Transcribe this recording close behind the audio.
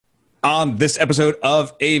On this episode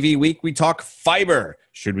of AV Week, we talk fiber.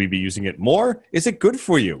 Should we be using it more? Is it good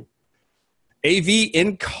for you? AV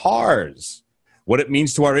in cars, what it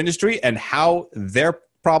means to our industry and how their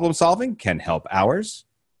problem solving can help ours.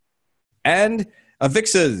 And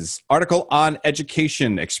AVWeek's article on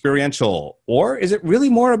education, experiential, or is it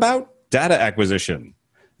really more about data acquisition?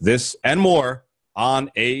 This and more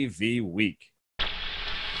on AV Week.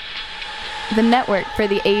 The network for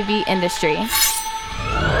the AV industry.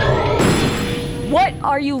 What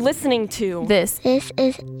are you listening to? This is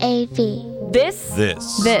AV. This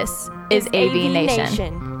is AV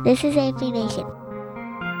Nation. This is AV Nation.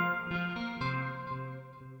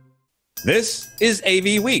 This is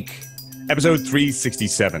AV Week, episode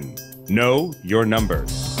 367. Know Your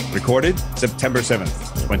Numbers. Recorded September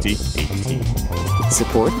 7th, 2018.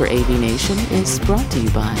 Support for AV Nation is brought to you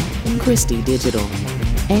by Christie Digital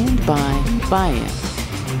and by Buy-In.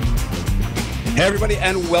 Hey, everybody,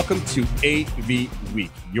 and welcome to AV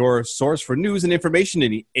Week, your source for news and information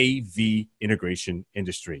in the AV integration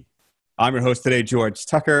industry. I'm your host today, George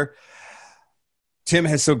Tucker. Tim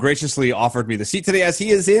has so graciously offered me the seat today as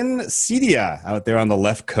he is in CEDIA out there on the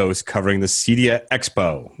left coast covering the CEDIA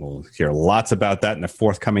Expo. We'll hear lots about that in the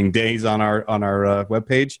forthcoming days on our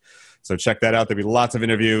webpage. So check that out. There'll be lots of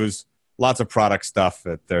interviews, lots of product stuff.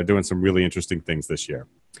 That they're doing some really interesting things this year.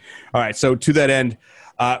 All right, so to that end,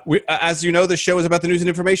 as you know, the show is about the news and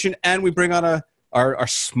information, and we bring on our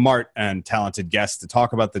smart and talented guests to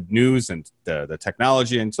talk about the news and the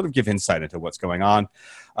technology and sort of give insight into what's going on.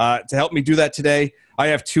 To help me do that today, I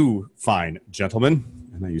have two fine gentlemen,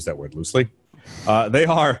 and I use that word loosely. They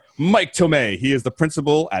are Mike Tomei. He is the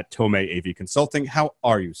principal at Tomei AV Consulting. How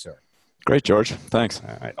are you, sir? Great, George. Thanks.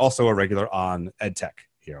 All right. Also a regular on EdTech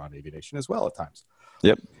here on AV Nation as well at times.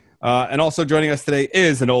 Yep. And also joining us today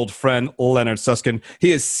is an old friend, Leonard Suskin.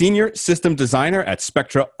 He is Senior System Designer at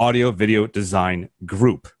Spectra Audio Video Design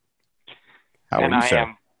Group. How are you, sir? I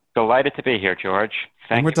am delighted to be here, George.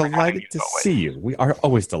 Thank you. We're delighted to see you. We are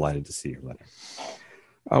always delighted to see you, Leonard.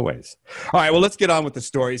 Always. All right, well, let's get on with the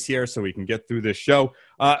stories here so we can get through this show.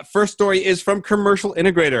 First story is from Commercial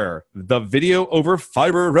Integrator, the video over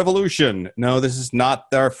fiber revolution. No, this is not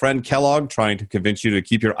our friend Kellogg trying to convince you to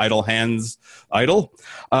keep your idle hands idle.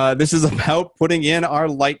 This is about putting in our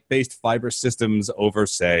light-based fiber systems over,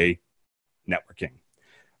 say, networking.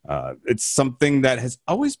 It's something that has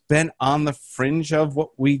always been on the fringe of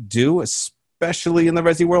what we do, especially in the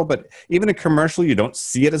resi world, but even in commercial, you don't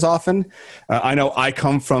see it as often. I know I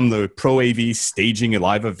come from the pro AV staging and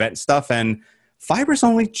live event stuff, and fiber's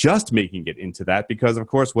only just making it into that because, of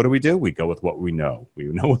course, what do? We go with what we know. We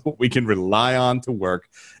know what we can rely on to work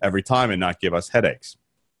every time and not give us headaches.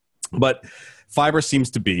 But fiber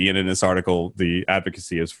seems to be, and in this article, the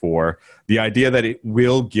advocacy is for the idea that it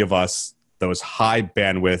will give us those high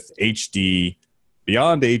bandwidth HD,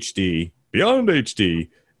 beyond HD,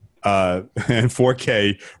 and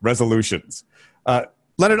 4K resolutions. Leonard,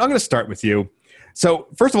 I'm going to start with you. So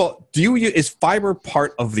first of all, is fiber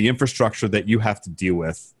part of the infrastructure that you have to deal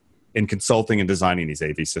with in consulting and designing these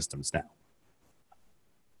AV systems now?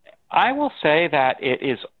 I will say that it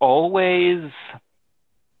is always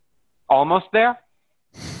almost there.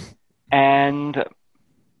 And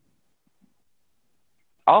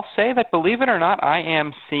I'll say that, believe it or not, I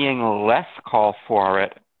am seeing less call for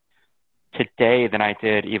it today than I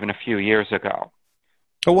did even a few years ago.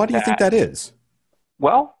 So why do you think that is?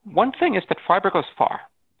 Well, one thing is that fiber goes far.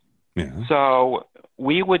 Yeah. So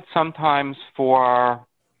we would sometimes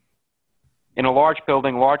in a large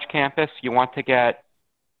building, large campus, you want to get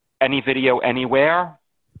any video anywhere.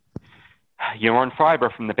 You run fiber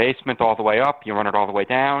from the basement all the way up. You run it all the way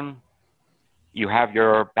down. You have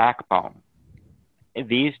your backbone.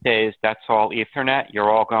 These days, that's all Ethernet. You're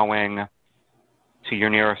all going to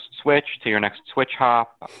your nearest switch, to your next switch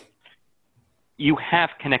hop. You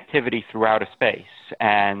have connectivity throughout a space,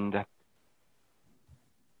 and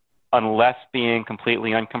unless being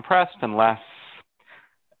completely uncompressed, unless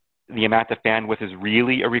the amount of bandwidth is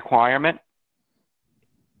really a requirement,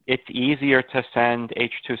 it's easier to send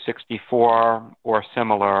H.264 or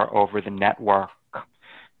similar over the network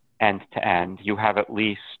end to end. You have at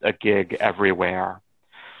least a gig everywhere,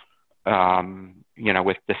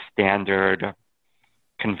 with the standard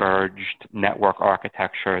converged network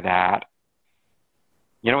architecture that,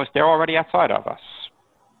 is there already outside of us.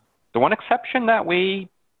 The one exception that we,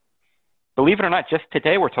 believe it or not, just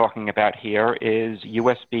today we're talking about here is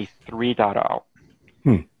USB 3.0.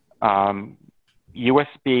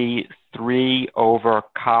 USB 3 over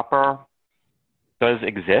copper does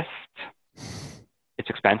exist.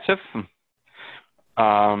 It's expensive.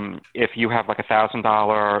 If you have like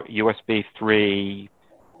 $1,000 USB 3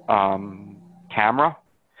 camera,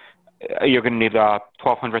 you're going to need a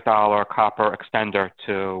 $1,200 copper extender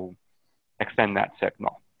to extend that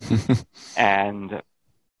signal. And,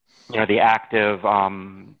 the active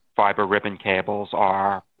fiber ribbon cables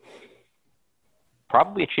are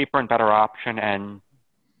probably a cheaper and better option, and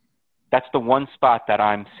that's the one spot that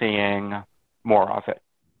I'm seeing more of it.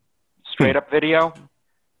 Straight up video,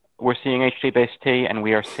 we're seeing HDBaseT, and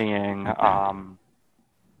we are seeing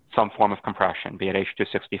some form of compression, be it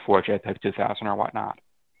H.264, JPEG 2000, or whatnot.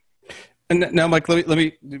 And now, Mike,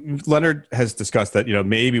 Leonard has discussed that,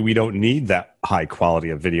 maybe we don't need that high quality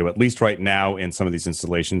of video, at least right now in some of these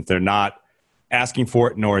installations. They're not asking for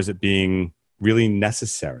it, nor is it being really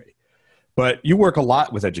necessary. But you work a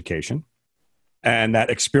lot with education and that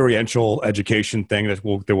experiential education thing that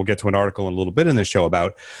we'll get to an article in a little bit in this show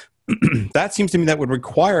about. That seems to me that would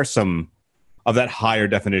require some of that higher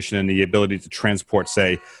definition and the ability to transport,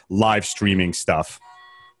 say, live streaming stuff.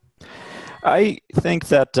 I think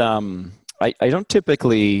that I don't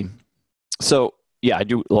typically. So yeah, I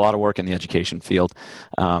do a lot of work in the education field.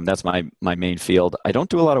 That's my main field. I don't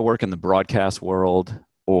do a lot of work in the broadcast world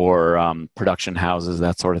or production houses,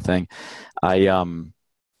 that sort of thing.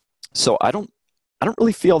 So I don't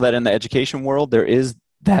really feel that in the education world there is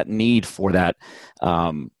that need for that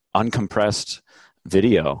uncompressed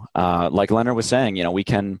video. Like Leonard was saying, we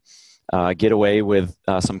can get away with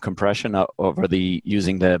some compression over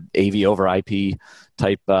using the AV over IP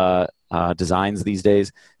type designs these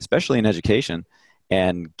days, especially in education,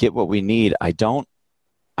 and get what we need. I don't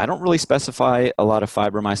really specify a lot of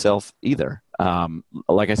fiber myself either.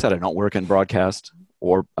 Like I said, I don't work in broadcast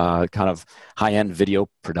or kind of high-end video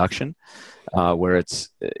production, where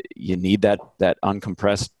you need that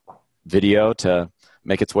uncompressed video to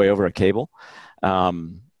make its way over a cable.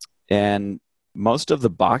 And most of the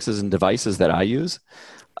boxes and devices that I use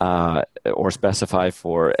or specify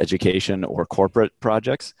for education or corporate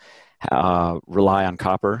projects rely on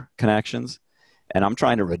copper connections. And I'm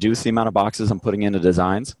trying to reduce the amount of boxes I'm putting into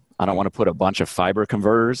designs. I don't want to put a bunch of fiber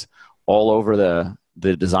converters all over the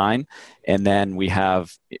design, and then we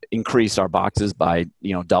have increased our boxes by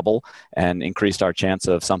double and increased our chance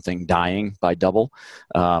of something dying by double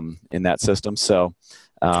in that system. So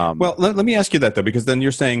well, let me ask you that, though, because then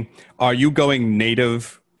you're saying, are you going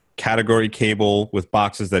native category cable with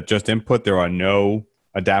boxes that just input? There are no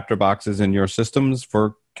adapter boxes in your systems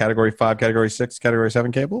for category 5, category 6, category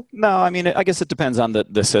 7 cable? No, I mean, I guess it depends on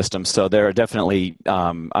the system. So there are definitely,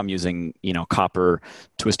 I'm using, copper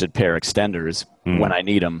twisted pair extenders when I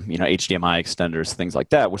need them, HDMI extenders, things like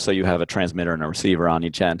that. So you have a transmitter and a receiver on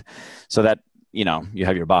each end. So that, you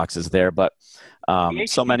have your boxes there. But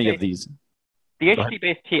so many of these. The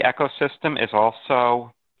HDBaseT ecosystem is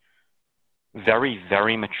also very,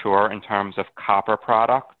 very mature in terms of copper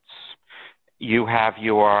products. You have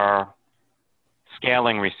your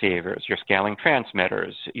scaling receivers, your scaling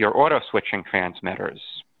transmitters, your auto switching transmitters,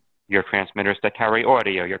 your transmitters that carry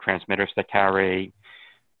audio, your transmitters that carry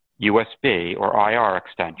USB or IR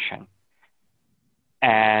extension.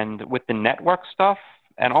 And with the network stuff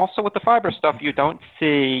and also with the fiber stuff, you don't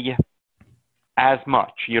see as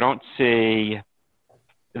much. You don't see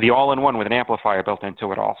the all-in-one with an amplifier built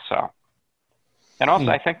into it also. And also,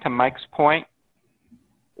 I think to Mike's point,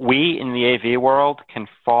 we in the AV world can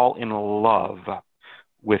fall in love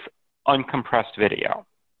with uncompressed video.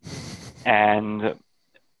 And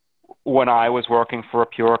when I was working for a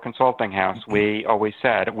pure consulting house, we always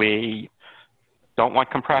said, we don't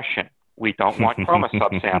want compression. We don't want chroma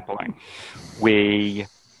subsampling.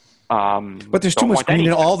 But there's too much green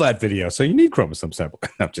in all that video, so you need chroma subsampling.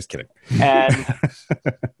 No, I'm just kidding. And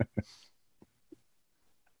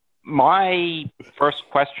my first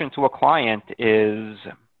question to a client is,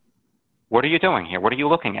 what are you doing here? What are you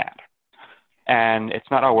looking at? And it's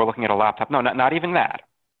not, we're looking at a laptop. No, not even that.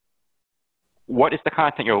 What is the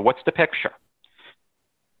content? What's the picture?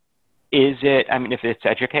 Is it, if it's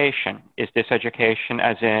education, is this education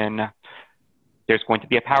as in there's going to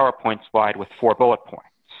be a PowerPoint slide with 4 bullet points?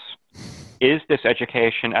 Is this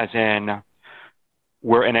education as in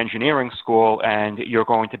we're an engineering school and you're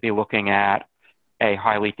going to be looking at a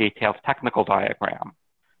highly detailed technical diagram?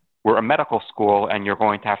 We're a medical school and you're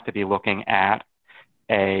going to have to be looking at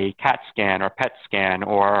a CAT scan or PET scan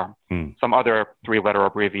or some other 3-letter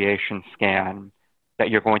abbreviation scan that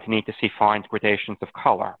you're going to need to see fine gradations of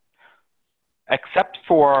color. Except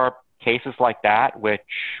for cases like that, which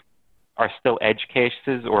are still edge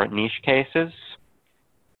cases or niche cases,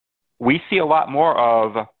 we see a lot more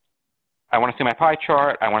of, I want to see my pie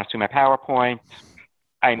chart, I want to see my PowerPoint,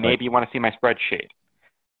 I maybe want to see my spreadsheet.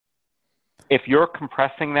 If you're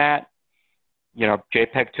compressing that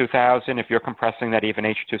JPEG 2000, if you're compressing that even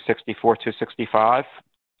H.264, 265,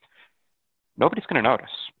 nobody's going to notice.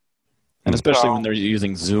 And especially when they're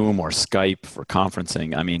using Zoom or Skype for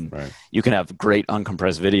conferencing. I mean, you can have great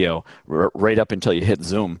uncompressed video right up until you hit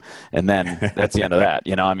Zoom, and then that's the end of that.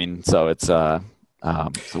 I mean, so it's so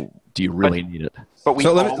do you really need it? But we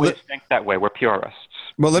always think that way. We're purists.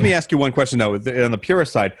 Well, let me ask you one question, though. On the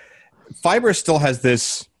purist side, fiber still has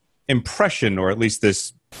this impression, or at least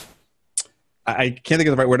this, I can't think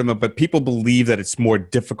of the right word, but people believe that it's more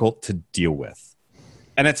difficult to deal with.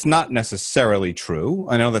 And it's not necessarily true.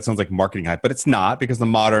 I know that sounds like marketing hype, but it's not, because the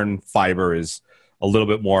modern fiber is a little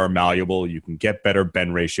bit more malleable. You can get better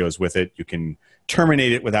bend ratios with it. You can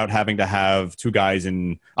terminate it without having to have two guys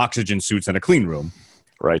in oxygen suits in a clean room.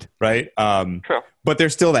 Right. True. But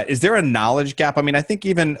there's still that. Is there a knowledge gap? I mean, I think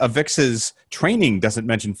even AVWeek's training doesn't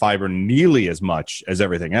mention fiber nearly as much as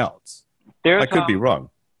everything else. I could be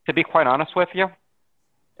wrong. To be quite honest with you,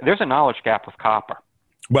 there's a knowledge gap with copper.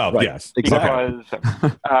 Well, yes, exactly.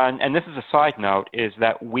 Because, and this is a side note, is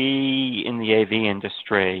that we in the AV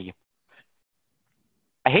industry,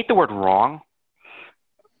 I hate the word wrong,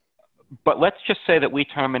 but let's just say that we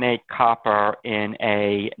terminate copper in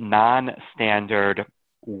a non-standard,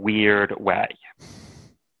 weird way.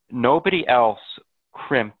 Nobody else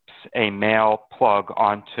crimps a male plug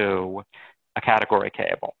onto a category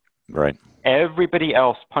cable. Right. Everybody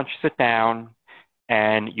else punches it down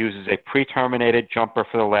and uses a pre-terminated jumper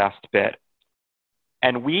for the last bit.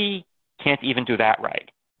 And we can't even do that right.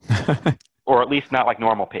 Or at least not like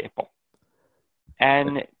normal people.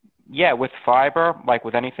 And yeah, with fiber, like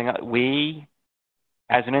with anything else, we,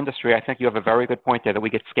 as an industry, I think you have a very good point there that we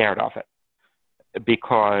get scared of it.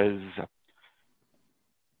 Because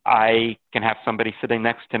I can have somebody sitting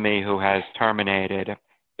next to me who has terminated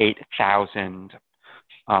 8,000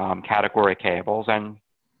 category cables and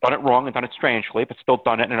done it wrong and done it strangely, but still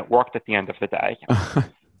done it, and it worked at the end of the day.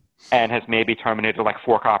 And has maybe terminated like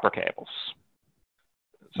 4 copper cables.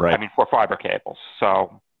 Right. I mean, 4 fiber cables.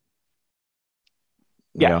 So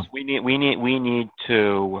yes, we need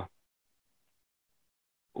to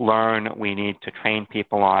learn. We need to train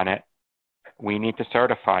people on it. We need to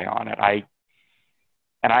certify on it.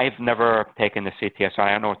 I've never taken the CTSI.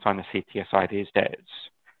 I don't know what's on the CTSI these days.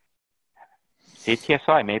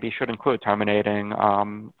 CTSI maybe should include terminating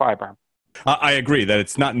fiber. I agree that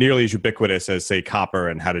it's not nearly as ubiquitous as, say, copper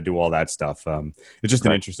and how to do all that stuff. It's just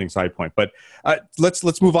an interesting side point. But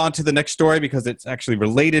let's move on to the next story, because it's actually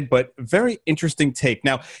related, but very interesting take.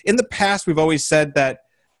 Now, in the past, we've always said that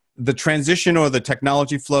the transition or the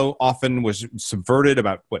technology flow often was subverted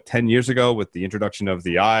about, 10 years ago with the introduction of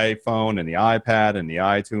the iPhone and the iPad and the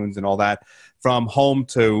iTunes and all that, from home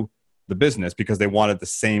to the business, because they wanted the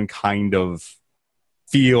same kind of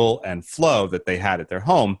feel and flow that they had at their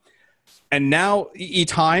home. And now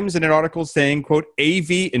E-Times in an article saying, quote,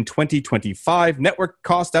 AV in 2025, network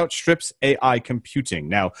cost outstrips AI computing.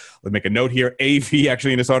 Now, let's make a note here. AV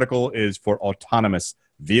actually in this article is for autonomous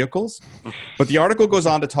vehicles. But the article goes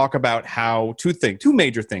on to talk about how two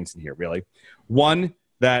major things in here, really. One,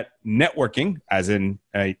 that networking, as in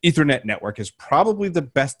an Ethernet network, is probably the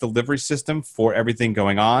best delivery system for everything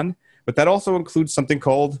going on. But that also includes something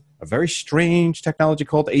called a very strange technology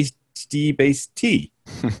called HD-based-T.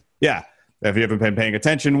 Yeah, if you haven't been paying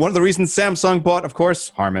attention, one of the reasons Samsung bought, of course,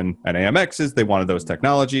 Harman and AMX is they wanted those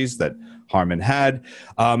technologies that Harman had.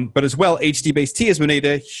 But as well, HD-based-T has made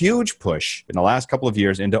a huge push in the last couple of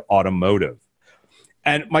years into automotive.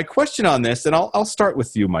 And my question on this, and I'll start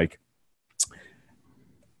with you, Mike.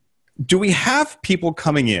 Do we have people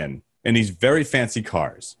coming in these very fancy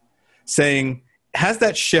cars saying, has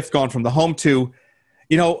that shift gone from the home to,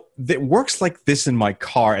 that works like this in my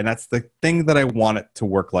car, and that's the thing that I want it to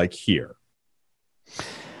work like here?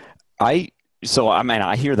 I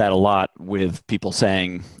hear that a lot with people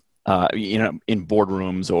saying, in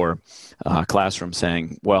boardrooms or classrooms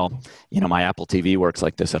saying, well, my Apple TV works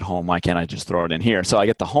like this at home. Why can't I just throw it in here? So I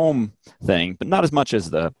get the home thing, but not as much as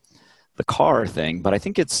the car thing. But I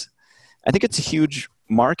think it's a huge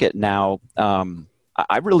market now. When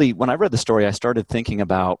I read the story, I started thinking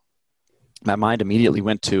about, my mind immediately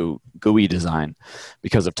went to GUI design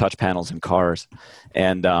because of touch panels in cars.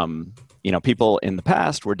 And, people in the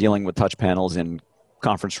past were dealing with touch panels in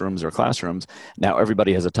conference rooms or classrooms. Now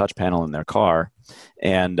everybody has a touch panel in their car.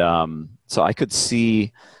 And so I could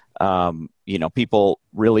see, people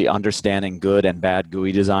really understanding good and bad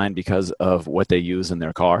GUI design because of what they use in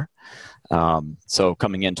their car. So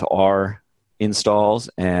coming into our installs,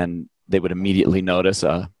 and they would immediately notice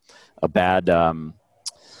a bad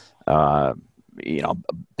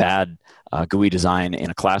GUI design in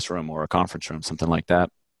a classroom or a conference room, something like that.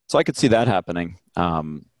 So I could see that happening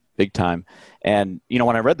big time. And,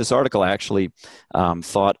 when I read this article, I actually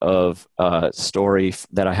thought of a story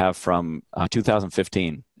that I have from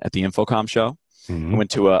 2015 at the Infocom show. Mm-hmm. I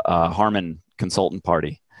went to a Harman consultant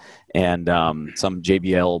party, and some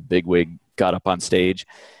JBL bigwig got up on stage,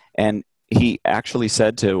 and he actually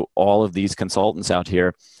said to all of these consultants out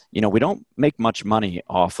here, we don't make much money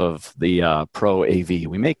off of the Pro AV.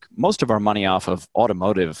 We make most of our money off of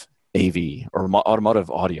automotive AV or automotive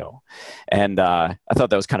audio. And I thought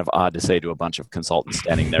that was kind of odd to say to a bunch of consultants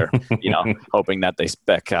standing there, hoping that they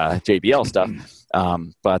spec JBL stuff.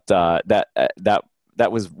 But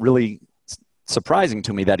that was really surprising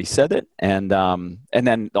to me that he said it. And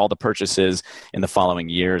then all the purchases in the following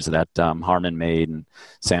years that Harman made and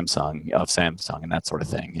Samsung and that sort of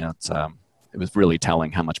thing. It was really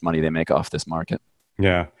telling how much money they make off this market.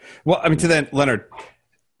 Yeah. Well, I mean, to that, Leonard,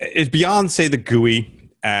 it's beyond, say, the GUI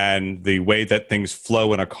and the way that things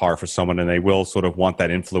flow in a car for someone, and they will sort of want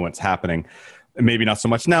that influence happening. Maybe not so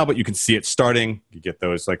much now, but you can see it starting. You get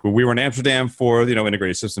those, like when we were in Amsterdam for,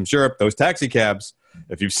 Integrated Systems Europe, those taxi cabs,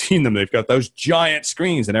 if you've seen them, they've got those giant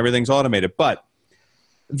screens and everything's automated. But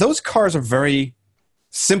those cars are very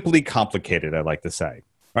simply complicated, I like to say,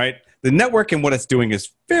 right? The network and what it's doing is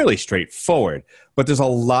fairly straightforward, but there's a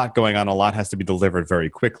lot going on. A lot has to be delivered very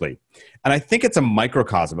quickly. And I think it's a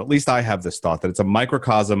microcosm. At least I have this thought that it's a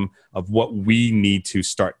microcosm of what we need to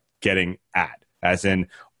start getting at, as in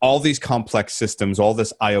all these complex systems, all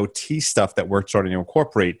this IoT stuff that we're starting to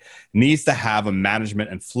incorporate needs to have a management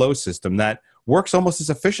and flow system that works almost as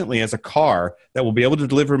efficiently as a car that will be able to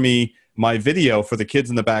deliver me my video for the kids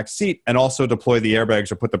in the back seat and also deploy the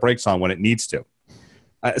airbags or put the brakes on when it needs to.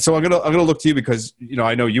 So I'm gonna look to you because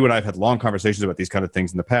I know you and I have had long conversations about these kind of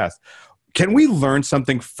things in the past. Can we learn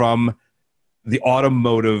something from the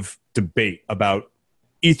automotive debate about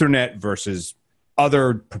Ethernet versus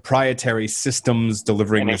other proprietary systems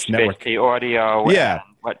delivering this network? The audio. Yeah.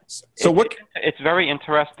 It's very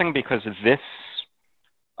interesting because this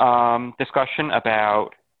discussion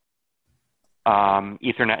about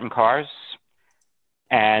Ethernet in cars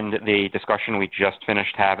and the discussion we just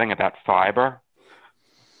finished having about fiber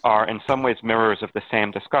are in some ways mirrors of the same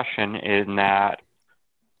discussion, in that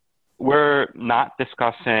we're not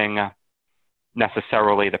discussing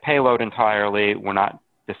necessarily the payload entirely. We're not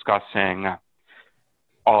discussing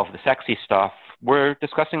all of the sexy stuff. We're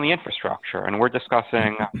discussing the infrastructure, and we're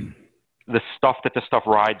discussing the stuff that the stuff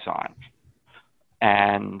rides on.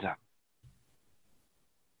 And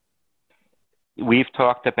we've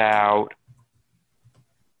talked about,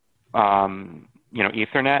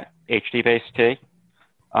 Ethernet, HD-based-T.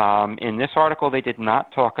 In this article, they did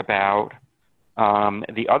not talk about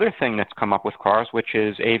the other thing that's come up with cars, which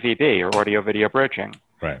is AVB, or audio-video bridging.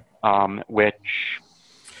 Right. Which...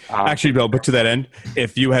 Actually, Bill, but to that end,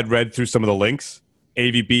 if you had read through some of the links,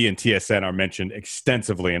 AVB and TSN are mentioned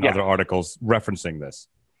extensively in other articles referencing this.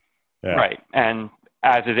 Yeah. Right. And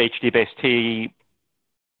as is HD-based-T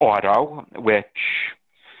auto, which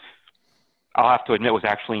I'll have to admit was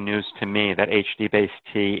actually news to me, that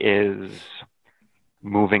HD-based-T is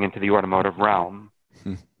moving into the automotive realm.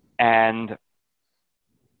 And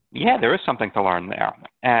there is something to learn there.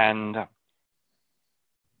 And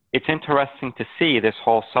it's interesting to see this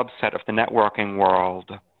whole subset of the networking world,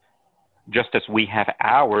 just as we have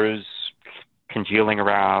ours congealing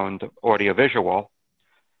around audiovisual,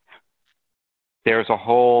 there's a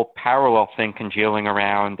whole parallel thing congealing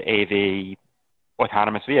around AV,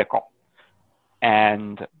 autonomous vehicle.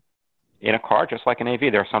 And in a car, just like an AV,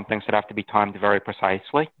 there are some things that have to be timed very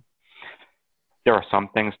precisely. There are some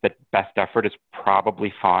things that best effort is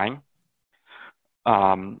probably fine.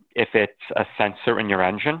 If it's a sensor in your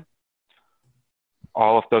engine,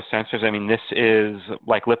 all of those sensors, this is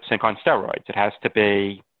like lip sync on steroids. It has to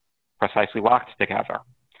be precisely locked together.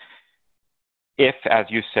 If, as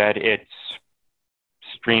you said, it's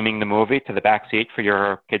streaming the movie to the back seat for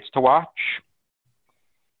your kids to watch,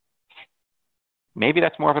 maybe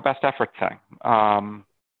that's more of a best effort thing. I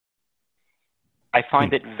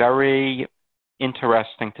find it very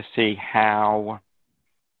interesting to see how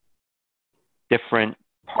different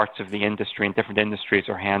parts of the industry and different industries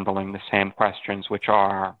are handling the same questions, which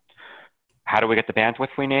are, how do we get the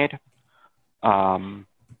bandwidth we need?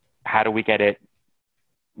 How do we get it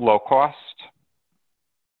low cost?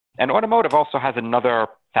 And automotive also has another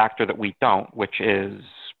factor that we don't, which is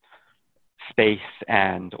space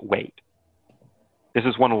and weight. This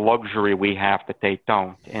is one luxury we have that they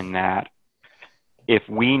don't, in that if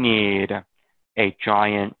we need a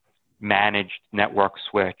giant managed network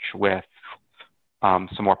switch with some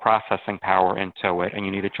more processing power into it, and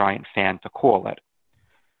you need a giant fan to cool it,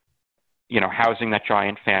 housing that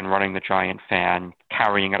giant fan, running the giant fan,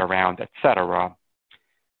 carrying it around, etc.,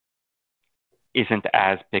 isn't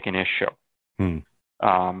as big an issue.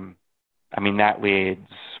 That leads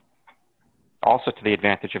also to the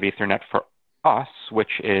advantage of Ethernet for us,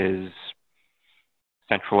 which is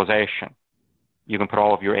centralization. You can put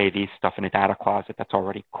all of your AV stuff in a data closet. That's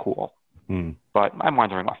already cool. But I'm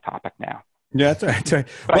wandering off topic now. Yeah, that's right. That's right.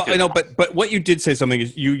 Well, I know, but what you did say something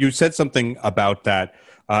is you said something about that.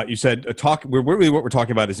 You said what we're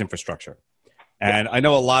talking about is infrastructure. And I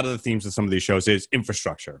know a lot of the themes of some of these shows is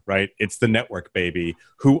infrastructure, right? It's the network, baby.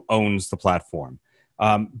 Who owns the platform?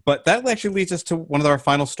 But that actually leads us to one of our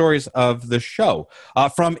final stories of the show.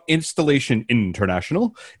 From Installation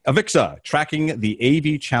International, AVWeek, tracking the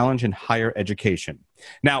AV challenge in higher education.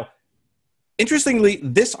 Now, interestingly,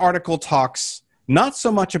 this article talks not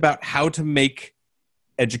so much about how to make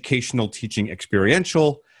educational teaching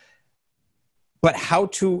experiential, but how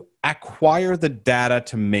to acquire the data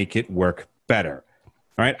to make it work better.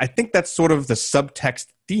 All right. I think that's sort of the subtext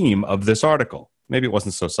theme of this article. Maybe it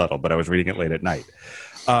wasn't so subtle, but I was reading it late at night.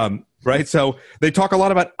 Right. So they talk a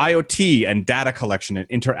lot about IoT and data collection and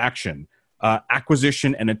interaction,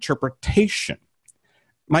 acquisition and interpretation.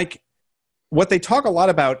 Mike, what they talk a lot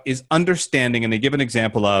about is understanding, and they give an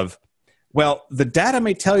example of, well, the data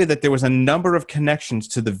may tell you that there was a number of connections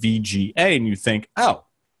to the VGA, and you think, oh,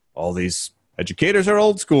 all these educators are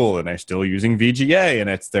old school and they're still using VGA and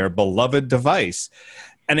it's their beloved device.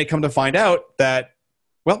 And they come to find out that,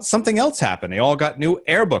 well, something else happened. They all got new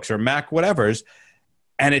Airbooks or Mac whatevers,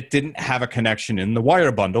 and it didn't have a connection in the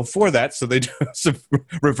wire bundle for that, so they just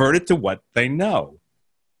reverted to what they know.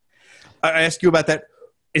 I ask you about that.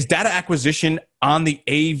 Is data acquisition on the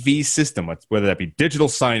AV system, whether that be digital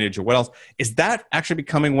signage or what else, is that actually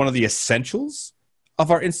becoming one of the essentials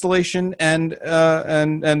of our installation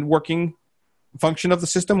and working function of the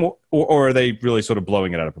system, or are they really sort of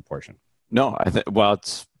blowing it out of proportion? No,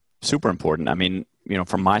 it's super important. I mean,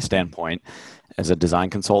 from my standpoint, as a design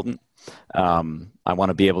consultant, I want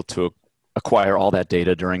to be able to acquire all that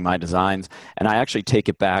data during my designs. And I actually take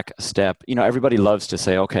it back a step. Everybody loves to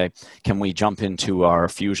say, okay, can we jump into our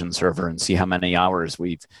Fusion server and see how many hours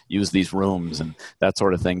we've used these rooms and that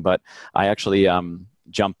sort of thing. But I actually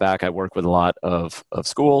jump back. I work with a lot of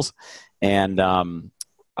schools, and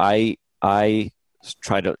I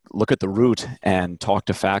try to look at the root and talk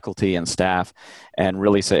to faculty and staff and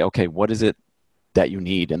really say, okay, what is it that you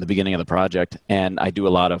need in the beginning of the project? And I do a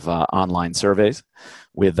lot of online surveys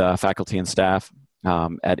with faculty and staff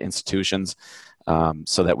at institutions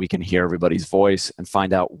so that we can hear everybody's voice and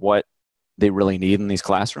find out what they really need in these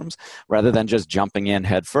classrooms, rather than just jumping in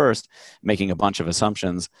head first, making a bunch of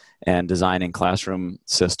assumptions and designing classroom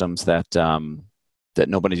systems that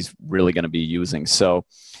nobody's really going to be using. So,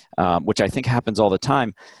 which I think happens all the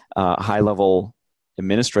time. High-level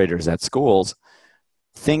administrators at schools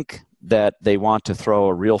think that they want to throw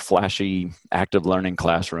a real flashy active learning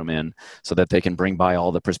classroom in so that they can bring by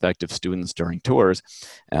all the prospective students during tours,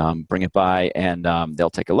 bring it by, and they'll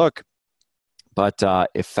take a look. But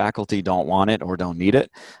if faculty don't want it or don't need it,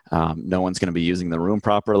 no one's going to be using the room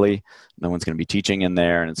properly, no one's going to be teaching in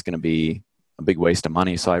there, and it's going to be a big waste of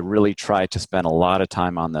money. So I really try to spend a lot of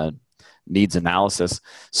time on the needs analysis.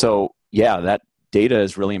 So yeah, that data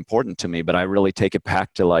is really important to me, but I really take it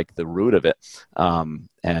back to like the root of it,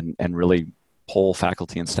 and really poll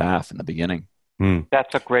faculty and staff in the beginning.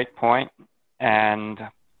 That's a great point. And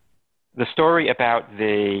the story about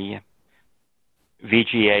the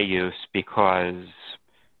VGA use because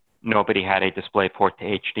nobody had a DisplayPort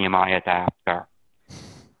to HDMI adapter,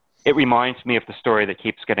 it reminds me of the story that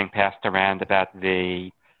keeps getting passed around about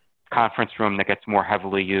the conference room that gets more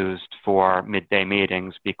heavily used for midday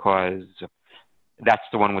meetings because that's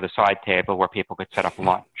the one with a side table where people could set up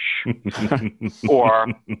lunch. Or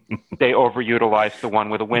they overutilize the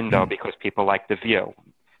one with a window because people like the view.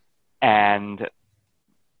 And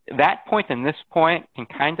that point and this point can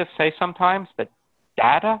kind of say sometimes that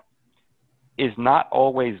data is not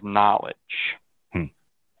always knowledge.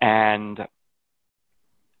 And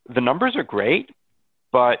the numbers are great,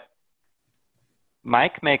 but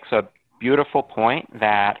Mike makes a beautiful point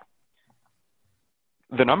that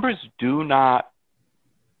the numbers do not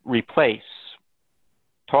replace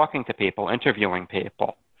talking to people, interviewing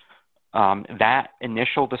people. That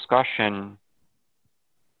initial discussion,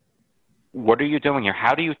 what are you doing here?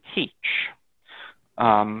 How do you teach?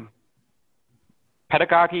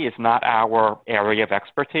 Pedagogy is not our area of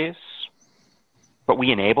expertise, but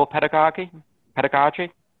we enable pedagogy.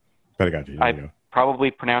 I've probably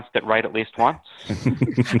pronounced it right at least once.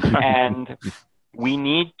 And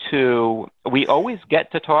we always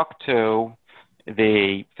get to talk to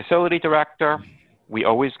the facility director. We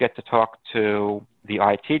always get to talk to the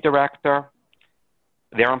IT director.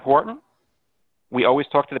 They're important. We always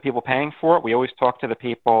talk to the people paying for it. We always talk to the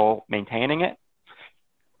people maintaining it.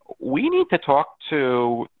 We need to talk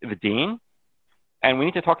to the dean, and we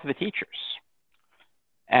need to talk to the teachers.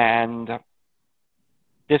 And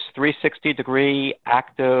this 360-degree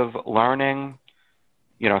active learning,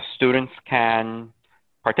 students can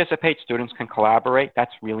participate, students can collaborate.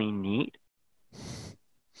 That's really neat.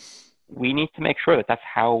 We need to make sure that that's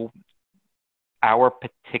how our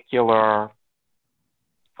particular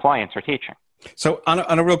clients are teaching. So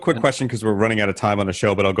on a real quick question, because we're running out of time on the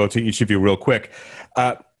show, but I'll go to each of you real quick.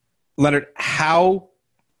 Leonard, how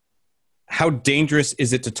dangerous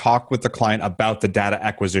is it to talk with the client about the data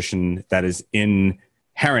acquisition that is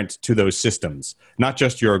inherent to those systems? Not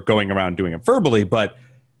just you're going around doing it verbally, but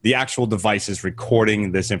the actual device is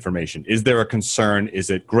recording this information. Is there a concern? Is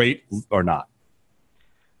it great or not?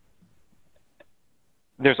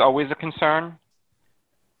 There's always a concern,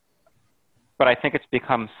 but I think it's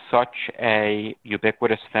become such a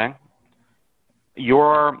ubiquitous thing.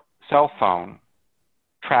 Your cell phone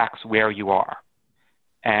tracks where you are.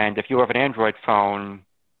 And if you have an Android phone,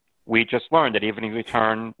 we just learned that even if you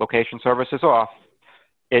turn location services off,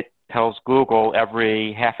 it tells Google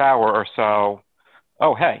every half hour or so,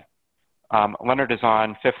 oh, hey, Leonard is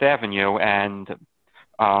on Fifth Avenue and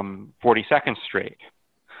 42nd Street.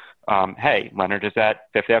 Hey, Leonard is at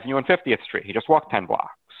Fifth Avenue and 50th Street. He just walked 10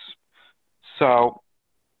 blocks. So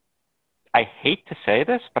I hate to say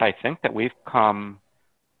this, but I think that we've come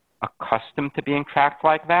accustomed to being tracked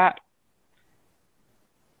like that.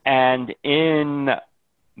 And in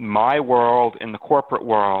my world, in the corporate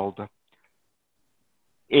world,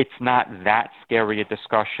 it's not that scary a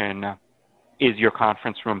discussion. Is your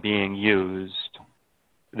conference room being used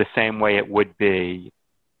the same way it would be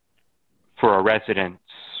for a residence?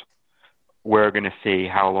 We're going to see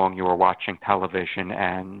how long you were watching television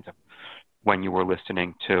and when you were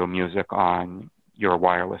listening to music on your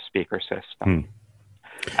wireless speaker system.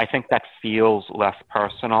 I think that feels less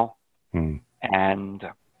personal. And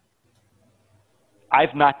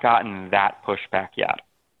I've not gotten that pushback yet.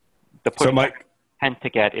 The pushback I tend to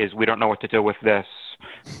get is, we don't know what to do with this.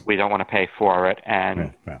 We don't want to pay for it.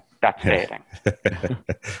 And that's fading.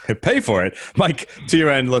 Pay for it. Mike, to your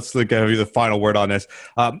end, let's give you the final word on this.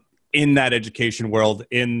 In that education world,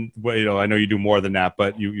 I know you do more than that,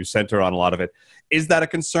 but you center on a lot of it. Is that a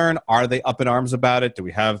concern? Are they up in arms about it? Do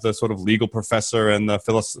we have the sort of legal professor and the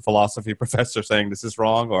philosophy professor saying this is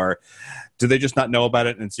wrong? Or do they just not know about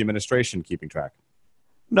it and it's the administration keeping track?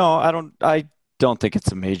 No, I don't think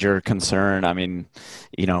it's a major concern. I mean,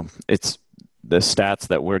 it's the stats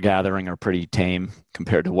that we're gathering are pretty tame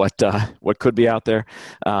compared to what could be out there.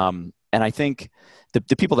 And I think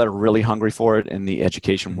the people that are really hungry for it in the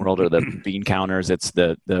education world are the bean counters. It's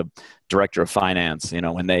the director of finance.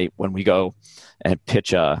 When we go and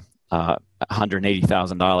pitch a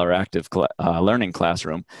 $180,000 active learning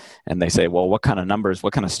classroom, and they say, well, what kind of numbers,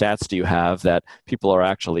 what kind of stats do you have that people are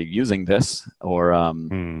actually using this or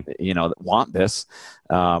that want this?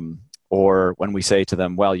 Or when we say to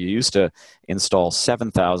them, well, you used to install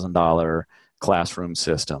 $7,000 classroom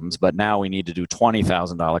systems, but now we need to do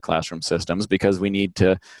 $20,000 classroom systems because we need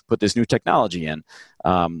to put this new technology in.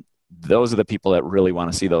 Those are the people that really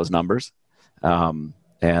want to see those numbers.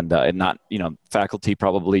 And not, faculty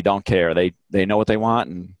probably don't care. They know what they want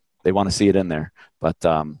and they want to see it in there, but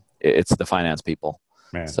it's the finance people.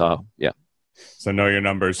 Man. So, yeah. So know your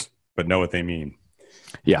numbers, but know what they mean.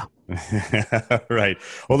 Yeah. Right.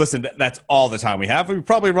 Well, listen, that's all the time we have. We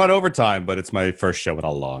probably run over time, but it's my first show in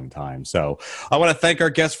a long time. So I want to thank our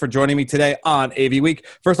guests for joining me today on AV Week.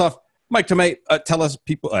 First off, Mike Tomei, Mike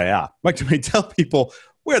Tomei, tell people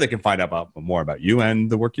where they can find out more about you and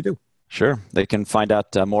the work you do. Sure. They can find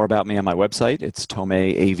out more about me on my website. It's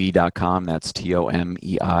tomeiav.com. That's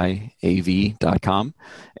TOMEIAV.com.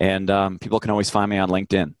 And people can always find me on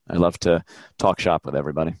LinkedIn. I love to talk shop with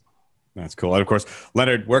everybody. That's cool. And of course,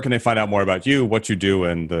 Leonard, where can they find out more about you, what you do,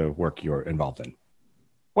 and the work you're involved in?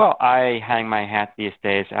 Well, I hang my hat these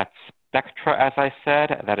days at Spectra, as I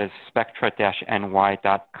said. That is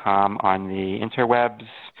spectra-ny.com on the interwebs.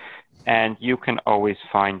 And you can always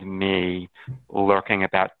find me lurking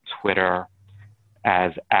about Twitter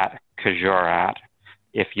as @Kajurat.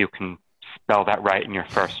 If you can spell that right in your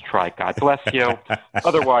first try, God bless you.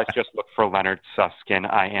 Otherwise, just look for Leonard Susskind.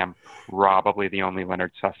 I am probably the only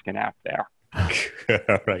Leonard Susskind out there.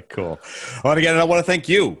 All right, cool. Well, again, I want to thank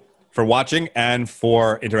you for watching and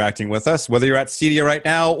for interacting with us. Whether you're at Cedia right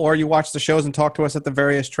now or you watch the shows and talk to us at the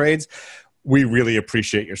various trades, we really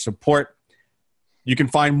appreciate your support. You can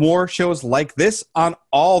find more shows like this on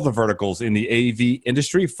all the verticals in the AV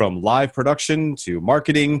industry, from live production to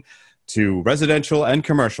marketing to residential and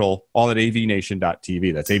commercial, all at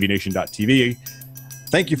avnation.tv. That's avnation.tv.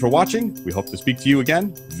 Thank you for watching. We hope to speak to you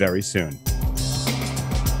again very soon.